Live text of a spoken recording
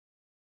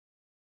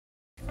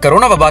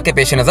Corona वबा के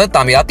पेश नजर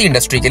तामीराती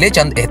इंडस्ट्री के लिए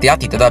चंद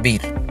एहतियाती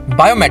तदाबीर।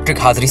 बायोमेट्रिक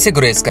हाजिरी से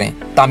गुरेज करें।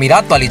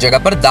 तामीरात वाली जगह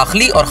पर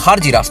दाखिली और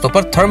खारजी रास्तों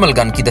पर थर्मल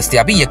गन की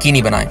दस्तयाबी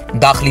यकीनी बनाएं।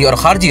 दाखिली और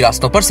खारजी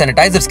रास्तों पर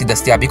सैनिटाइजर्स की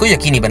दस्तयाबी को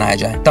यकीनी बनाया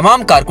जाए।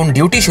 तमाम कारकुन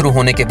ड्यूटी शुरू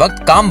होने के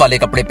वक्त काम वाले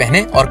कपड़े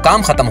पहने और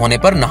काम खत्म होने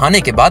पर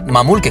नहाने के बाद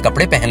मामूल के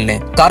कपड़े पहन लें।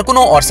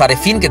 कारकुनों और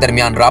सारिफीन के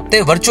दरमियान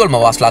राब्ते वर्चुअल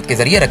मवासलात के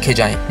जरिए रखे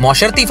जाएं।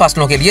 मौशरती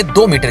फासलों के लिए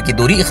 2 मीटर की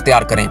दूरी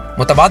इख्तियार करें।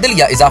 मुतबादिल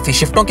या इजाफी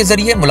शिफ्टों के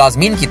जरिए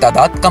मुलाजमीन की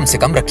तादाद कम से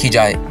कम रखी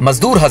जाए।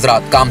 मजदूर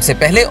हजरात काम से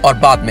पहले और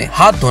बाद में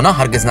हाथ धोना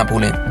हरगिज न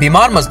भूलें।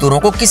 बीमार मजदूरों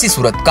को किसी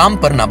सूरत काम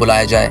पर न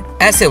बुलाया जाए।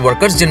 ऐसे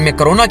वर्कर्स जिनमें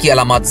कोरोना की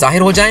अलामात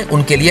जाहिर हो जाएं,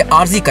 उनके लिए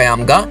आर्जी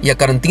कयामगाह या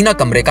करंतना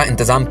कमरे का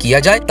इंतजाम किया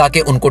जाए ताकि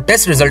उनको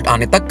टेस्ट रिजल्ट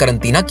आने तक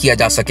करंतना किया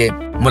जा सके।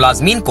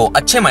 मुलाजमीन को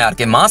अच्छे मयार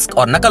के मास्क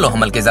और नकल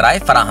हमल के जराए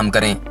फराहम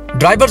करें।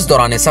 ड्राइवर्स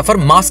दौरान सफर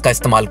मास्क का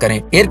इस्तेमाल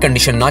करें। एयर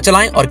कंडीशन ना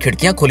चलाएं और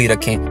खिड़कियां खुली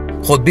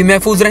रखें। खुद भी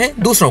महफूज रहें,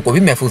 दूसरों को भी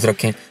महफूज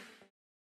रखें।